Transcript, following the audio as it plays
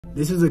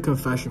This is a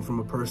confession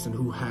from a person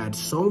who had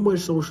so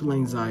much social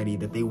anxiety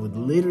that they would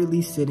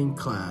literally sit in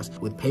class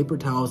with paper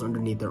towels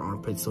underneath their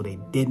armpits so they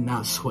did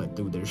not sweat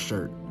through their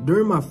shirt.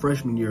 During my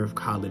freshman year of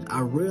college,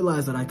 I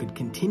realized that I could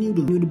continue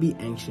to be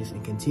anxious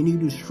and continue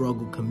to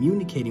struggle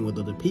communicating with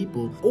other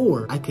people,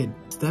 or I could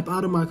step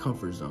out of my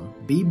comfort zone,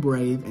 be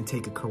brave, and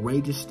take a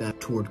courageous step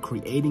toward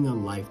creating a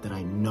life that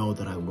I know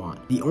that I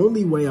want. The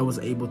only way I was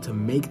able to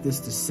make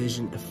this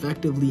decision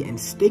effectively and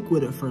stick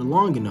with it for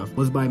long enough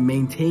was by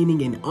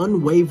maintaining an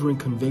unwavering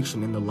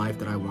conviction in the life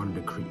that I wanted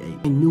to create.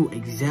 I knew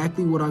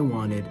exactly what I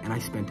wanted, and I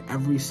spent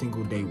every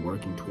single day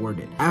working toward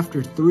it.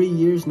 After 3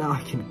 years now,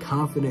 I can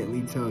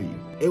confidently tell you,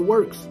 it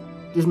works.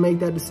 Just make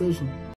that decision.